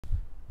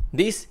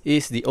This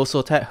is the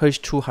OSOTEK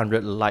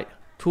H200 Lite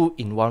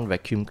 2-in-1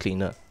 vacuum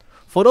cleaner.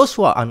 For those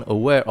who are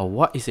unaware of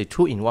what is a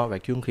 2-in-1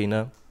 vacuum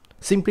cleaner,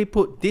 simply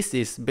put, this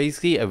is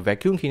basically a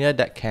vacuum cleaner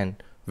that can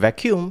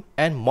vacuum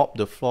and mop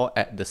the floor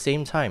at the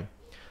same time.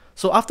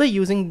 So after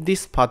using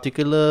this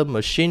particular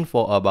machine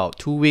for about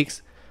 2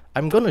 weeks,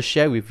 I'm going to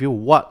share with you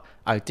what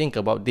I think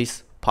about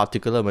this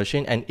particular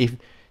machine and if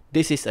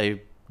this is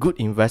a good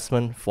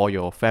investment for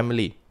your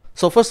family.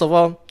 So first of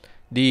all,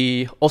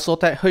 the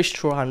OSOTEK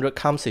H200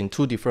 comes in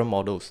two different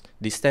models,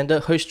 the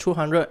standard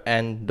H200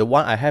 and the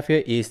one I have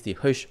here is the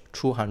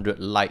H200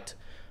 Lite.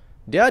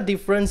 Their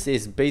difference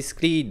is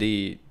basically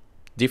the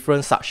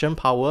different suction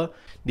power.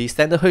 The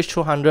standard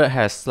H200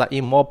 has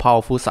slightly more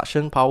powerful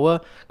suction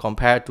power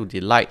compared to the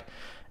Lite,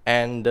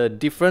 and the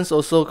difference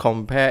also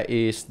compare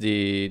is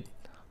the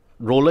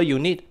roller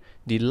unit.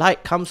 The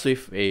Lite comes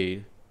with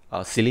a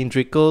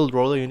cylindrical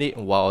roller unit,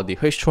 while the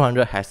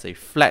H200 has a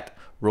flat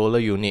roller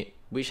unit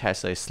which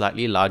has a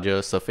slightly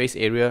larger surface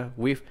area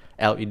with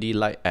LED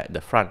light at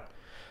the front.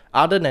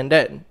 Other than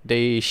that,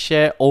 they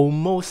share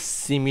almost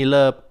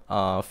similar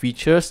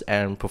features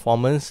and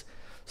performance.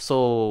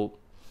 So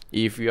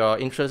if you are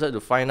interested to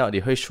find out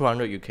the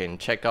H200, you can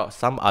check out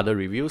some other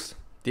reviews.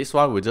 This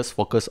one will just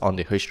focus on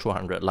the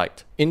H200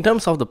 Lite. In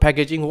terms of the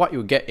packaging, what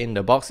you get in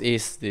the box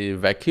is the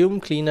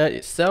vacuum cleaner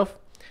itself,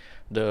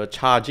 the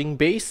charging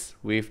base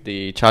with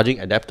the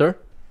charging adapter,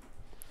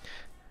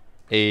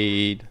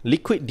 a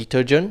liquid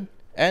detergent,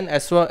 and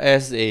as well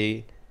as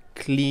a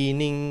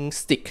cleaning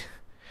stick.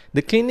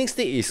 The cleaning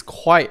stick is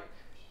quite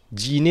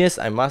genius,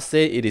 I must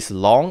say. It is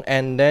long,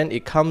 and then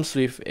it comes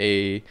with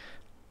a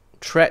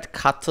thread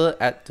cutter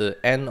at the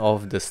end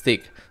of the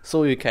stick,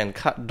 so you can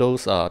cut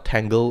those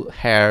tangled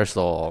hairs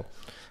or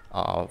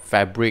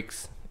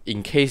fabrics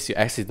in case you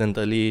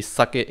accidentally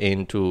suck it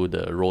into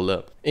the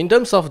roller. In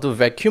terms of the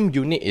vacuum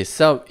unit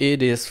itself,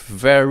 it is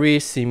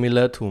very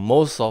similar to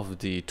most of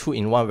the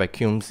 2-in-1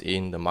 vacuums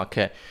in the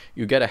market.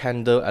 You get a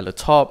handle at the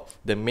top,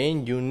 the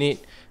main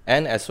unit,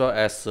 and as well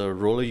as a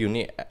roller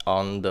unit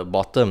on the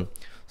bottom.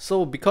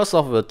 So because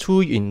of the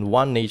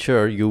 2-in-1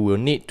 nature, you will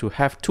need to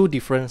have two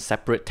different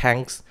separate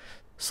tanks.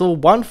 So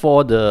one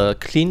for the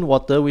clean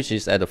water, which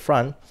is at the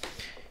front.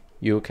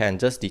 You can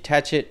just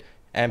detach it,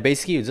 and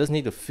basically you just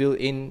need to fill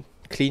in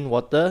clean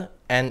water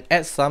and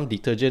add some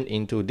detergent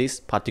into this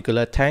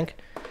particular tank,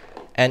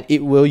 and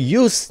it will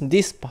use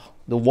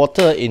the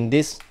water in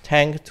this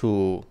tank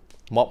to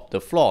mop the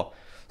floor.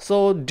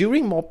 So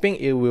during mopping,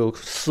 it will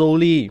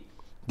slowly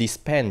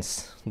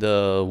dispense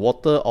the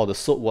water or the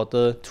soap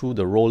water to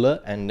the roller,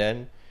 and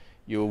then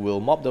you will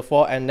mop the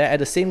floor, and then at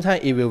the same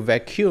time it will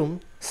vacuum,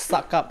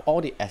 suck up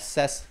all the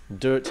excess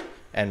dirt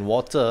and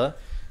water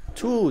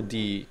to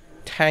the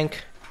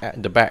tank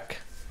at the back.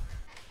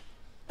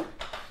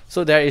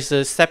 So there is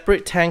a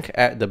separate tank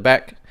at the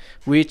back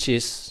which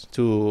is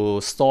to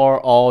store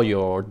all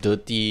your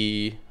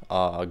dirty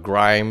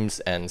grimes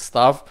and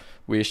stuff,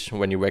 which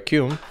when you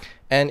vacuum,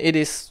 and it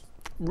is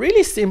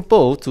really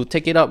simple to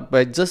take it out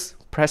by just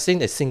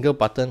pressing a single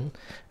button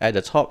at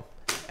the top,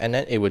 and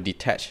then it will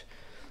detach.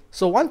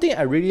 So one thing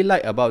I really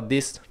like about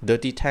this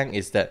dirty tank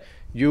is that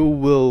you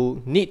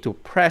will need to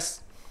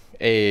press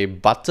a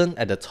button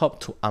at the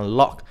top to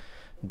unlock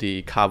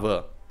the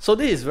cover. So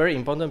this is very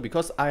important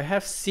because I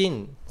have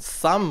seen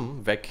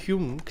some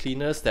vacuum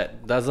cleaners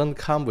that doesn't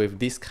come with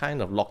this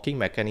kind of locking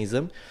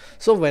mechanism.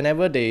 So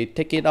whenever they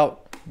take it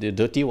out, the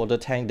dirty water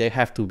tank, they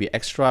have to be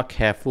extra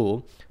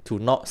careful to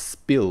not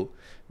spill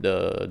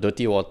the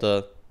dirty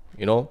water.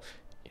 You know,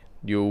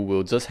 you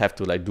will just have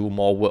to like do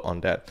more work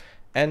on that.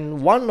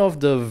 And one of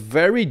the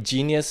very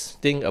genius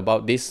thing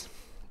about this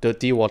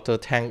dirty water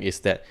tank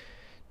is that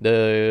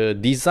the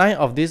design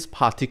of this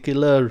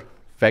particular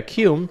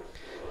vacuum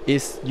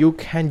is you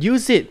can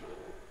use it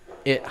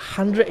at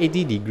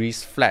 180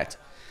 degrees flat.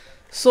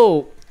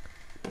 So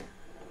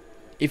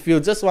if you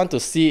just want to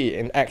see it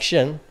in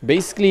action,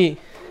 basically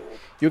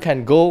you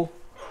can go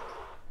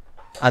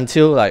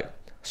until like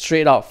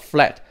straight out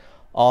flat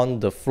on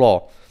the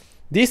floor.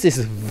 This is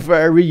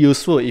very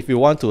useful if you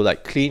want to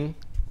like clean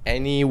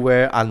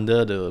anywhere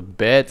under the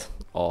bed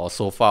or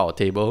sofa or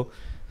table.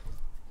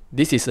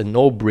 This is a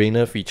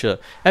no-brainer feature,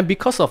 and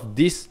because of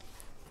this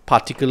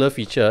particular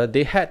feature,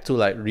 they had to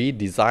like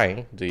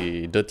redesign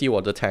the dirty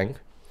water tank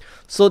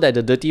so that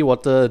the dirty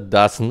water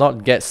does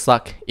not get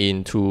sucked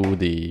into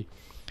the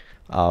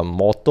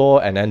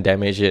motor and then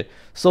damage it.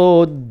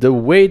 So the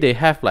way they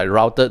have like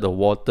routed the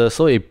water,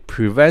 so it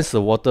prevents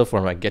the water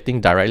from like getting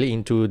directly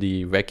into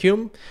the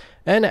vacuum,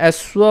 and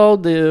as well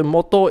the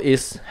motor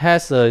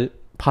has a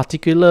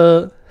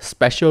particular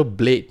special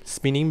blade,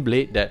 spinning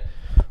blade, that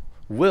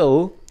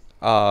will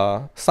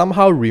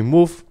somehow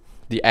remove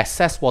the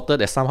excess water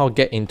that somehow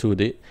get into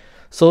it,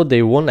 so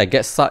they won't like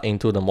get sucked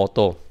into the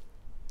motor.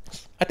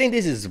 I think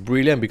this is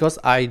brilliant because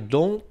I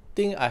don't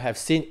think I have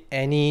seen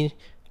any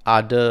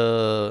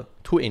other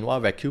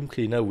 2-in-1 vacuum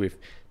cleaner with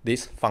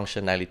this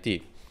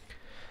functionality.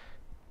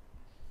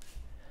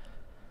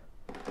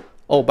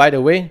 Oh, by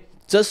the way,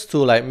 just to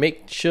like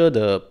make sure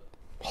the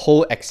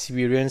whole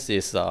experience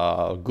is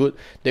good.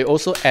 They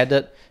also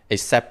added a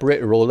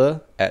separate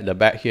roller at the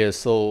back here,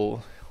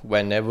 so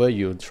whenever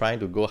you're trying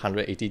to go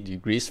 180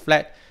 degrees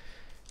flat,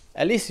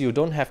 at least you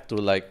don't have to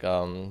like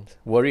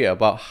worry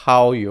about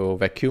how your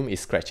vacuum is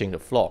scratching the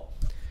floor.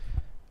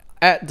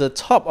 At the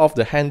top of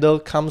the handle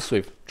comes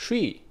with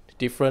 3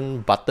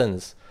 different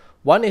buttons.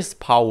 One is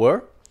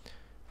power.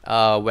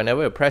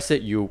 Whenever you press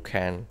it, you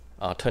can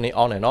turn it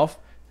on and off.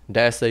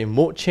 There's a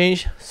mode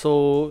change,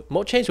 so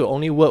mode change will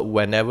only work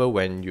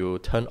when you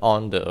turn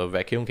on the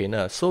vacuum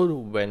cleaner. So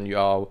when you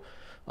are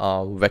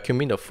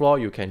vacuuming the floor,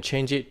 you can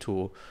change it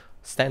to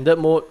standard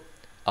mode,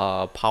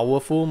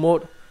 powerful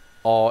mode,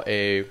 or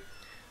a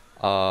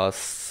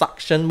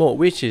suction mode,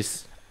 which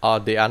is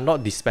they are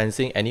not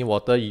dispensing any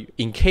water.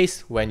 In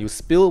case when you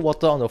spill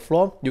water on the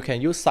floor, you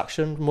can use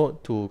suction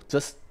mode to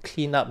just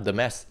clean up the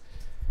mess.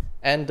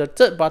 And the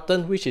third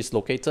button, which is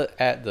located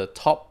at the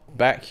top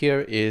back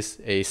here, is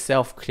a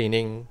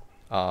self-cleaning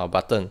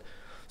button.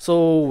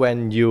 So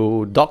when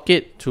you dock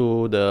it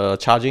to the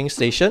charging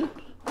station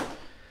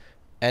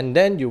and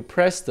then you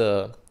press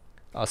the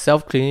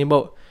self-cleaning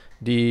mode,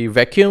 the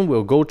vacuum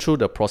will go through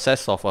the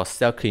process of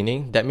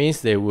self-cleaning. That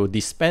means they will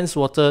dispense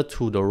water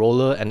to the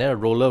roller, and then the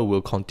roller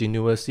will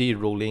continuously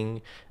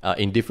rolling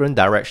in different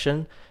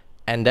direction,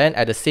 and then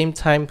at the same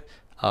time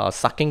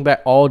sucking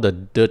back all the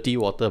dirty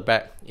water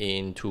back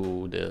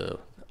into the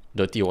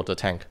dirty water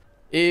tank.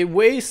 It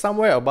weighs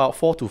somewhere about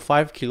 4 to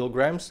 5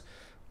 kilograms,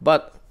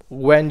 but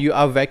when you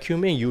are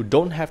vacuuming, you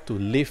don't have to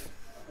lift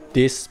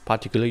this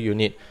particular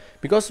unit,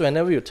 because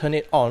whenever you turn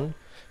it on,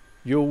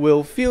 you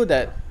will feel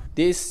that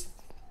this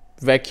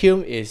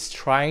vacuum is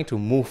trying to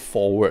move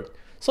forward.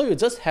 So you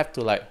just have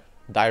to like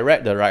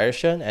direct the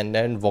direction and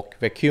then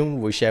vacuum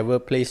whichever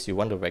place you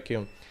want to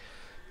vacuum.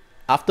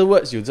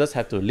 Afterwards, you just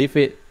have to leave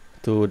it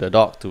to the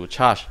dock to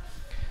charge.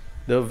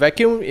 The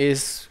vacuum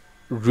is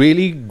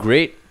really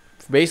great.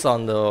 Based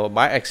on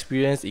my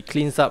experience, it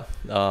cleans up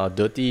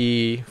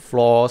dirty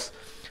floors.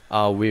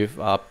 With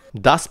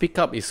dust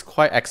pickup is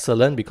quite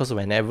excellent, because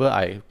whenever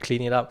I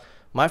clean it up,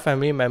 my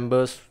family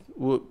members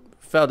would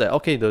felt that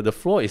okay, the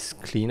floor is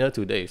cleaner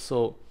today.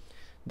 So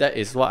that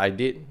is what I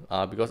did,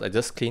 because I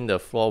just cleaned the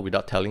floor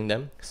without telling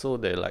them. So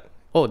they're like,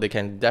 oh, they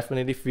can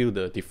definitely feel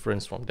the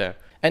difference from there.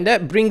 And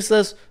that brings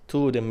us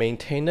to the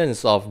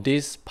maintenance of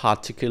this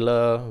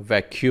particular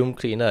vacuum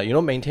cleaner. You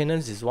know,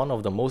 maintenance is one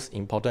of the most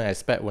important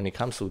aspects when it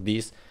comes to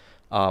these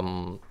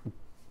home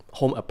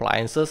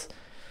appliances.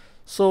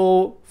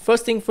 So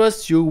first thing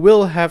first, you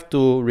will have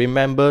to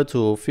remember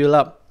to fill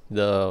up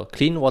the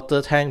clean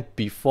water tank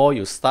before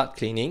you start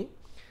cleaning.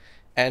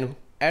 And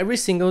every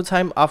single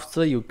time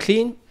after you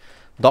clean,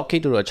 dock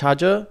it to the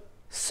charger,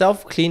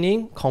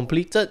 self-cleaning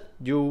completed,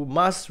 you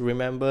must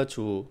remember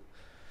to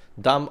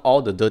dump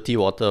all the dirty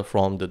water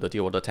from the dirty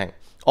water tank.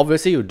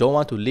 Obviously, you don't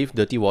want to leave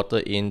dirty water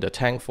in the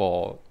tank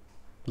for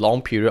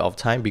long period of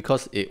time,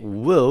 because it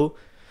will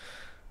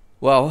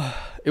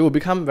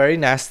become very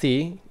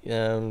nasty.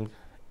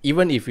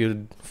 Even if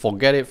you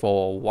forget it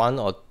for 1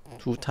 or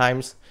 2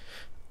 times,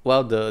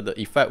 well, the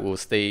effect will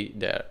stay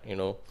there, you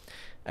know.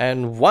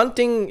 And one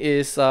thing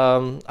is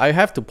I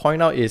have to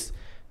point out is,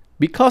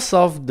 because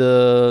of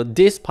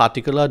this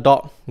particular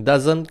dock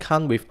doesn't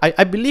come with,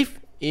 I believe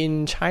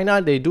in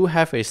China they do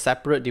have a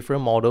separate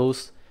different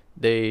models.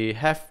 They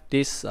have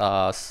this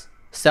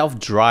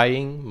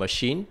self-drying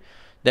machine.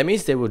 That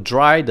means they will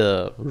dry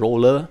the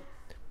roller,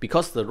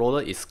 because the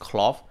roller is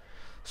cloth.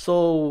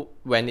 So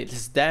when it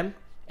is damp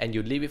and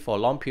you leave it for a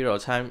long period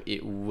of time,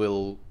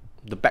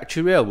 the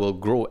bacteria will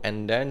grow,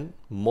 and then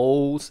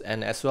molds,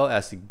 and as well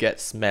as it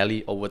gets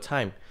smelly over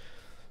time.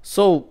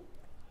 So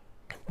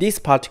this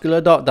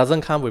particular dock doesn't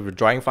come with a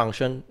drying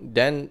function,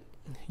 then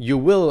you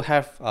will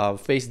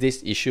have face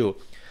this issue.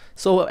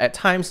 So at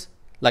times,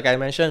 like I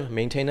mentioned,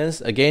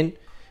 maintenance again,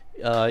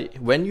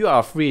 when you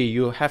are free,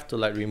 you have to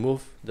like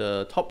remove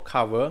the top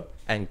cover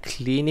and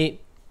clean it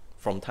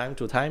from time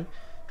to time.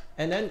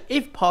 And then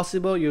if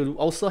possible, you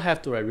also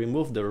have to like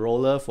remove the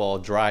roller for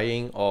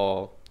drying,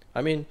 or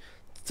I mean,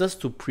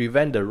 just to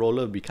prevent the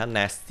roller become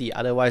nasty.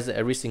 Otherwise,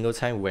 every single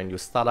time when you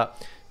start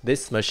up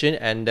this machine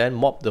and then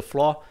mop the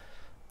floor,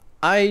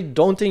 I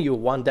don't think you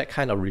want that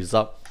kind of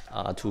result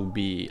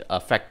to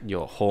affect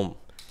your home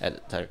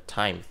at that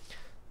time.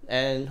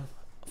 And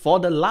for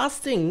the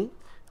last thing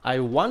I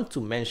want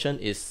to mention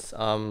is,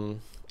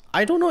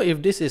 I don't know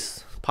if this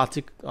is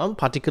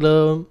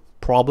particular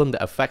problem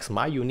that affects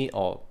my unit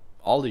or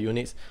all the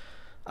units.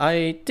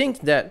 I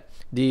think that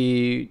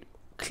the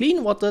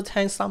clean water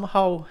tank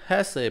somehow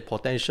has a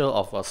potential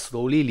of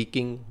slowly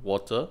leaking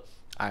water.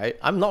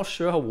 I'm not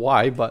sure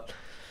why, but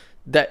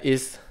that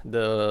is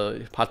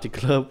the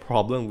particular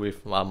problem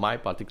with my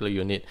particular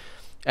unit.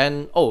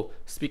 And oh,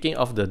 speaking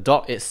of the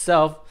dock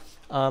itself,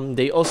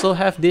 they also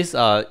have this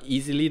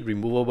easily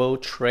removable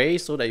tray,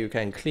 so that you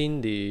can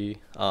clean the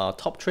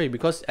top tray,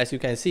 because as you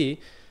can see,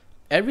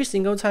 every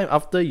single time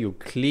after you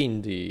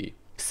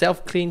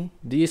self-clean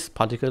this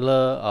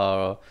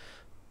particular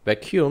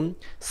vacuum,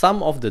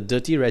 some of the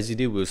dirty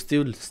residue will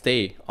still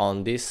stay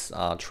on this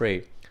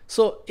tray.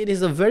 So it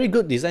is a very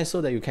good design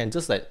so that you can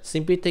just like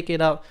simply take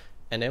it out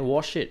and then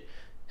wash it,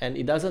 and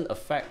it doesn't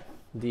affect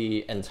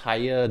the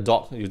entire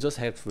dock. You just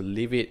have to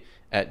leave it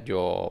at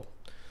your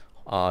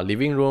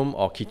living room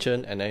or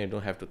kitchen, and then you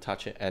don't have to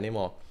touch it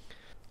anymore.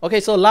 Okay,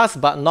 so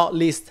last but not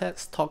least,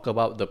 let's talk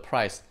about the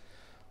price.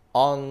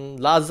 On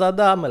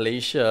Lazada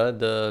Malaysia,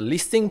 the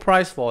listing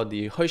price for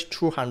the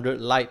H200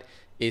 Lite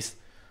is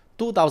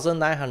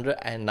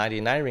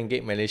 2,999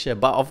 ringgit Malaysia,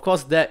 but of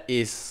course that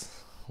is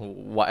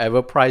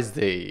whatever price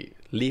they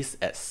list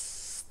as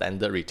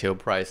standard retail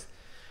price.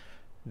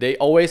 They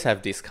always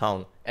have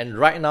discount, and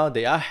right now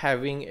they are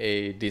having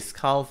a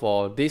discount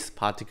for this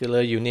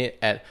particular unit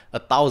at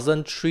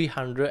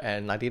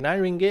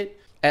 1,399 ringgit.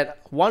 At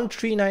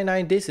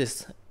 1,399, this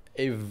is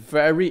a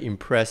very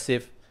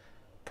impressive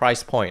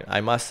price point,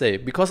 I must say,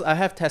 because I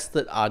have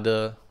tested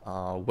other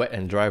wet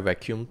and dry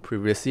vacuum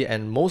previously,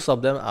 and most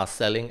of them are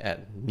selling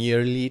at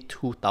nearly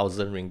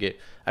 2,000 ringgit.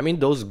 I mean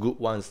those good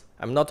ones.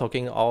 I'm not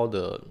talking all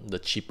the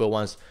cheaper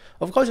ones.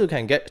 Of course you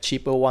can get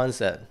cheaper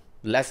ones at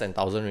less than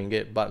 1,000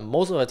 ringgit, but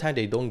most of the time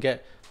they don't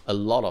get a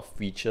lot of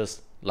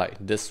features like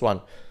this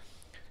one.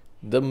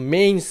 The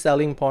main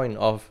selling point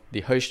of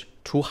the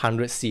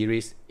H200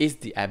 series is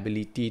the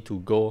ability to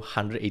go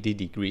 180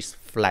 degrees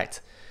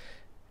flat,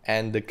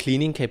 and the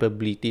cleaning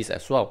capabilities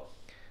as well.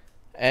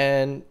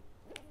 And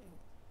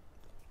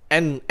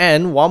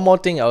one more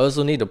thing I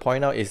also need to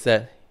point out is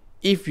that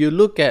if you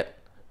look at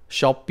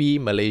Shopee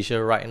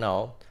Malaysia right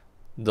now,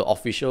 the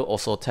official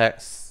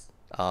OSOTEK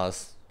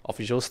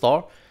official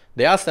store,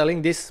 they are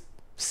selling this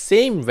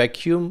same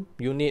vacuum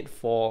unit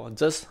for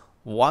just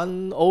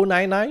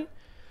 1,099.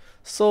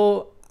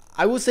 So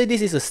I would say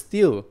this is a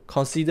steal,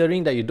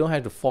 considering that you don't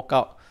have to fork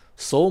out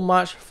so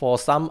much for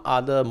some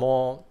other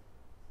more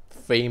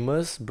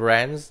famous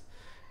brands,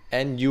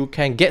 and you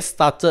can get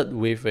started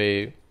with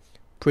a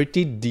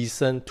pretty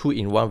decent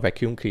 2-in-1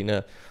 vacuum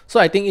cleaner. So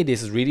I think it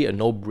is really a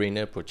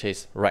no-brainer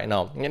purchase right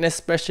now, and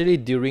especially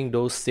during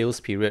those sales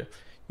period,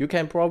 you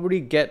can probably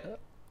get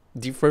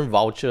different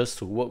vouchers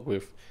to work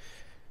with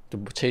to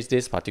purchase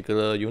this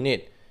particular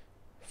unit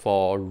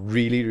for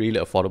really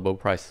affordable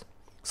price.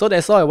 So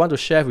that's all I want to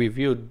share with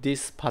you,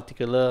 this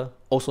particular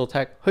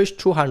OSOTEK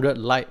H200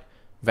 Lite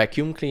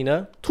vacuum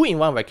cleaner,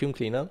 2-in-1 vacuum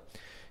cleaner.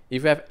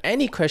 If you have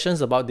any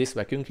questions about this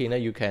vacuum cleaner,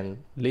 you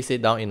can list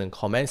it down in the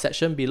comment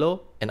section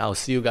below, and I'll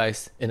see you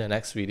guys in the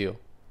next video.